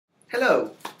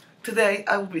Hello! Today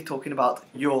I will be talking about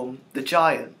Yhorm the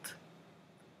Giant.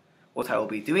 What I will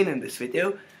be doing in this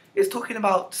video is talking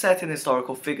about certain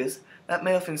historical figures that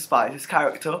may have inspired his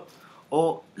character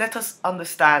or let us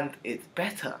understand it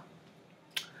better.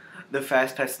 The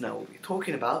first person I will be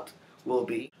talking about will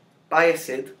be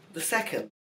Bayezid II.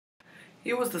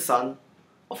 He was the son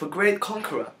of a great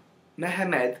conqueror,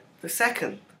 Mehmed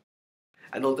II,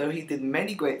 and although he did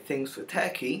many great things for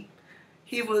Turkey,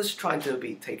 he was trying to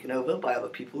be taken over by other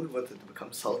people who wanted to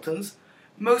become sultans,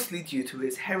 mostly due to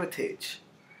his heritage.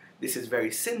 This is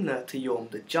very similar to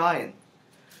Yhorm the Giant,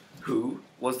 who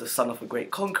was the son of a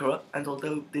great conqueror and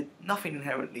although did nothing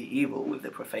inherently evil with the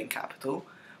profane capital,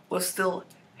 was still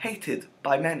hated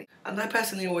by many. And I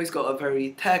personally always got a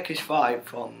very Turkish vibe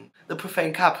from the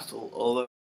profane capital, although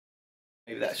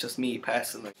maybe that's just me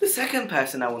personally. The second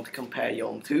person I want to compare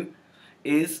Yhorm to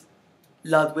is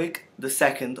Ludwig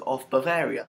II of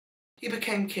Bavaria. He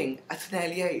became king at an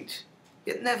early age,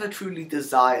 yet never truly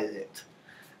desired it,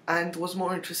 and was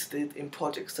more interested in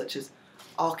projects such as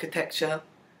architecture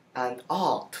and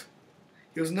art.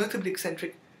 He was notably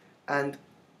eccentric and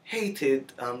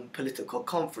hated political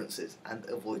conferences and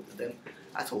avoided them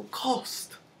at all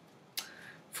cost.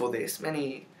 For this,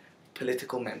 many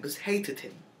political members hated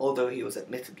him, although he was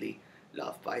admittedly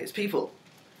loved by his people.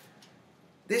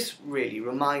 This really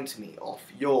reminds me of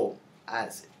Yhorm,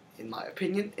 as, in my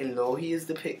opinion, in law he is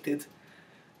depicted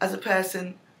as a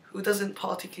person who doesn't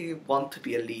particularly want to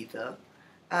be a leader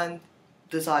and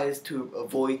desires to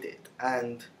avoid it,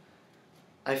 and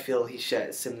I feel he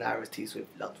shares similarities with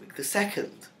Ludwig II.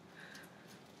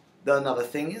 Another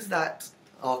thing is that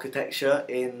architecture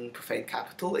in profane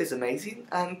capital is amazing,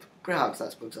 and perhaps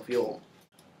that speaks of Yhorm.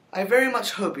 I very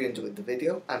much hope you enjoyed the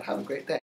video and have a great day.